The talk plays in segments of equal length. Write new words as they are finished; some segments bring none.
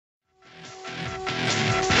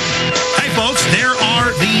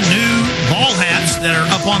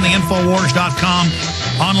on the INFOWARS.com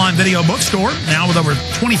online video bookstore, now with over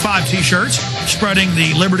 25 T-shirts spreading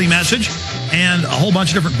the liberty message and a whole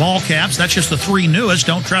bunch of different ball caps. That's just the 3 newest.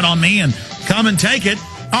 Don't tread on me and come and take it.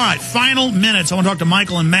 All right, final minutes. I want to talk to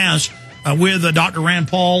Michael and Mass with Dr. Rand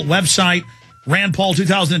Paul website,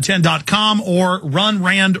 randpaul2010.com or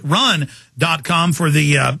runrandrun.com for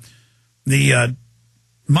the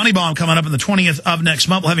Money Bomb coming up on the 20th of next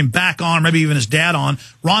month. We'll have him back on, maybe even his dad on.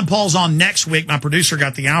 Ron Paul's on next week. My producer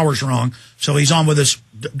got the hours wrong, so he's on with us.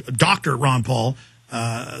 Dr. Ron Paul,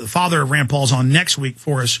 the father of Rand Paul's on next week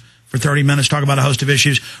for us for 30 minutes, talk about a host of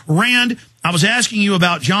issues. Rand, I was asking you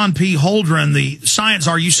about John P. Holdren, the science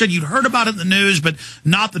czar. You said you'd heard about it in the news, but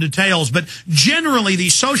not the details. But generally,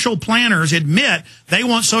 these social planners admit they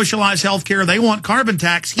want socialized health care. They want carbon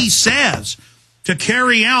tax, he says, to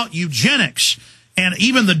carry out eugenics and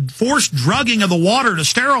even the forced drugging of the water to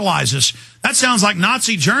sterilize us. That sounds like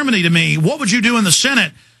Nazi Germany to me. What would you do in the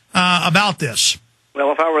Senate about this?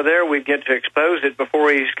 Well, if I were there, we'd get to expose it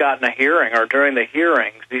before he's gotten a hearing or during the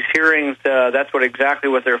hearings. These hearings, that's exactly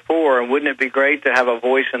what they're for. And wouldn't it be great to have a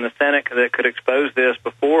voice in the Senate that could expose this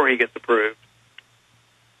before he gets approved?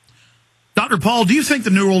 Dr. Paul, do you think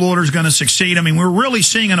the New World Order is going to succeed? I mean, we're really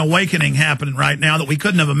seeing an awakening happening right now that we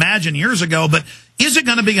couldn't have imagined years ago, but is it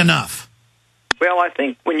going to be enough? Well, I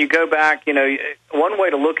think when you go back, one way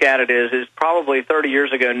to look at it is probably 30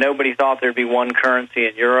 years ago, nobody thought there'd be one currency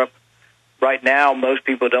in Europe. Right now, most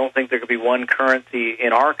people don't think there could be one currency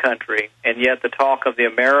in our country, and yet the talk of the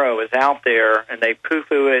Amero is out there, and they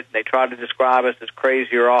poo-poo it, and they try to describe us as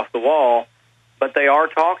crazy or off the wall, but they are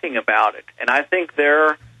talking about it. And I think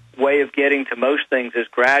their way of getting to most things is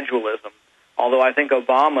gradualism, although I think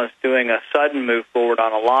Obama's doing a sudden move forward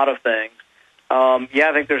on a lot of things.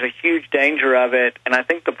 I think there's a huge danger of it, and I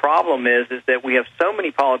think the problem is that we have so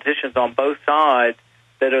many politicians on both sides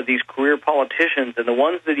that are these career politicians, and the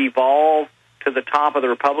ones that evolve to the top of the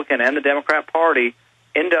Republican and the Democrat Party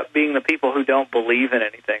end up being the people who don't believe in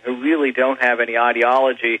anything, who really don't have any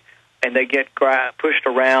ideology, and they get pushed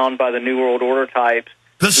around by the New World Order types.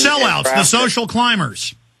 The sellouts, the social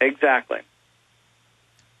climbers. Exactly.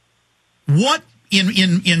 What,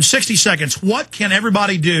 in 60 seconds, what can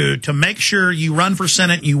everybody do to make sure you run for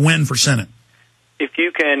Senate and you win for Senate? If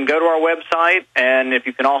you can go to our website, and if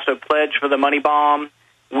you can also pledge for the Money Bomb,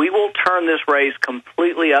 we will turn this race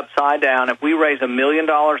completely upside down. If we raise $1 million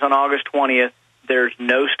on August 20th, there's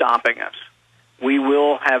no stopping us. We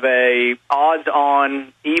will have a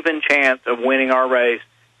odds-on even chance of winning our race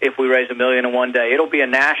if we raise $1 million in one day. It'll be a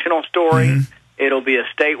national story. Mm-hmm. It'll be a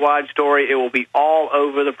statewide story. It will be all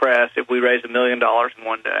over the press if we raise $1 million in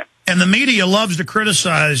one day. And the media loves to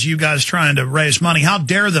criticize you guys trying to raise money. How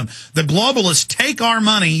dare them? The globalists take our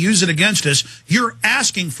money, use it against us. You're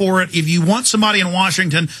asking for it if you want somebody in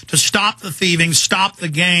Washington to stop the thieving, stop the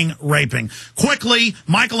gang raping. Quickly,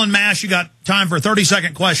 Michael and Mash, you got time for a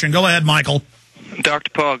 30-second question. Go ahead, Michael. Dr.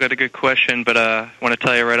 Paul, got a good question, but I want to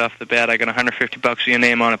tell you right off the bat, I got $150 with your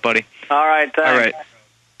name on it, buddy. All right, thanks. All right.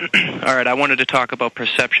 All right, I wanted to talk about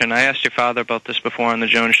perception. I asked your father about this before on the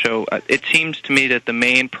Jones Show. It seems to me that the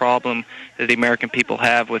main problem that the American people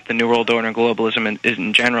have with the New World Order and globalism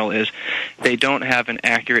in general is they don't have an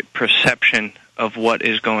accurate perception of what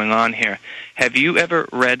is going on here. Have you ever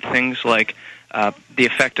read things like The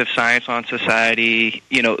Effect of Science on Society,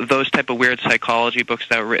 those type of weird psychology books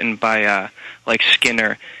that were written by like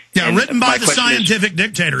Skinner? Yeah, and written by the scientific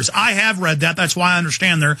dictators. I have read that. That's why I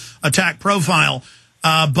understand their attack profile.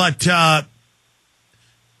 But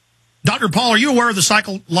Dr. Paul, are you aware of the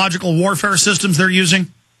psychological warfare systems they're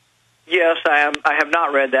using? Yes, I am. I have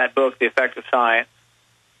not read that book, The Effect of Science.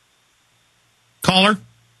 Caller?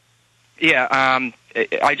 Yeah, I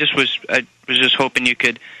was just hoping you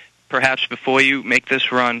could, perhaps before you make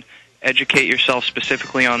this run, educate yourself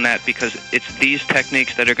specifically on that, because it's these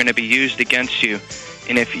techniques that are going to be used against you,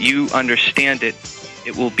 and if you understand it,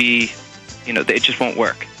 it will be, it just won't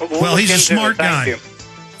work. Well, he's a smart guy.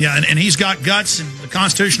 Yeah, and he's got guts and the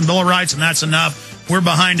Constitution, Bill of Rights, and that's enough. We're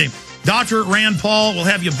behind him. Dr. Rand Paul, we'll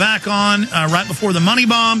have you back on right before the Money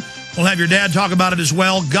Bomb. We'll have your dad talk about it as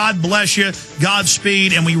well. God bless you.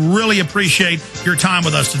 Godspeed. And we really appreciate your time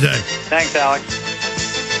with us today. Thanks,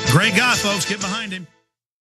 Alex. Great guy, folks. Get behind him.